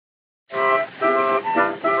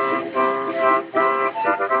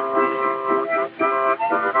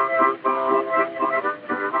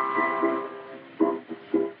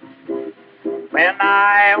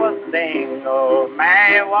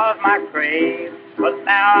grave. But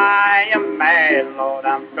now I am married, Lord,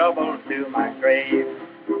 I'm troubled to my grave.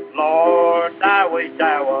 Lord, I wish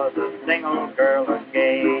I was a single girl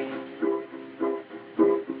again.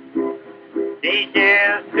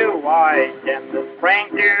 Dishes to wash and the spring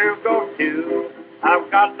to go to.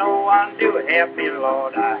 I've got no one to help me,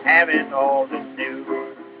 Lord, I have it all to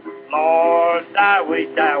do. Lord, I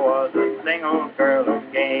wish I was a single girl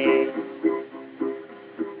again.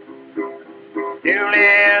 Two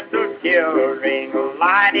little children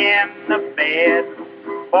lying in the bed,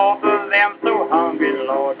 both of them so hungry,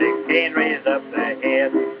 Lord, they can't raise up their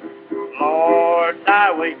head. Lord,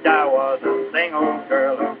 I wish I was a single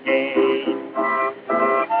girl again.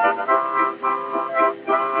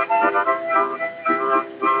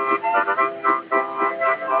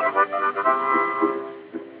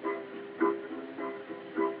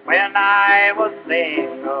 When I was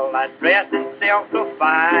single, I dressed in silk so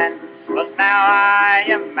fine, but now I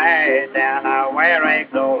am married and I wear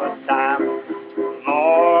rags all the time.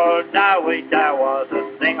 Lord, I wish I was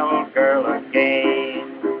a single girl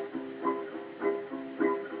again.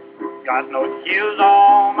 Got no shoes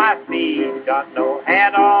on my feet, got no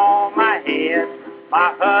hat on my head.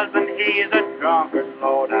 My husband, he's a drunkard,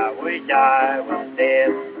 Lord, I wish I was dead.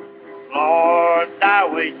 Lord, I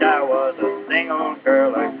wish I was a single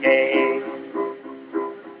girl again.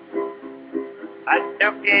 I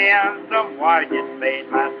took in some watches, made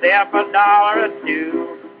myself $1 or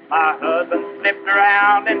two. My husband slipped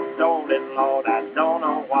around and stole it, Lord, I don't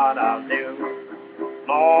know what I'll do.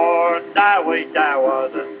 Lord, I wish I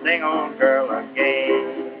was a single girl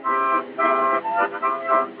again.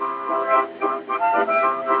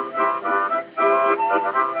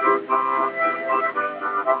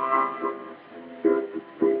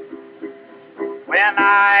 When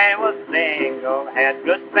I was single, had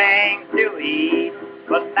good things to eat,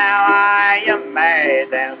 but now I am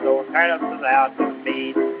married and so turnips without to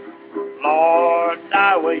feed. Lord,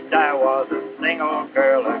 I wish I was a single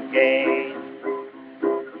girl again.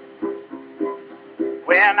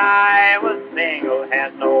 When I was single,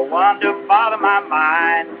 had no one to bother my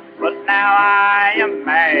mind, but now I am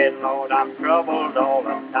married, Lord, I'm troubled all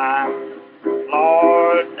the time.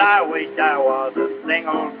 Lord, I wish I was a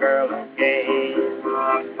single girl again.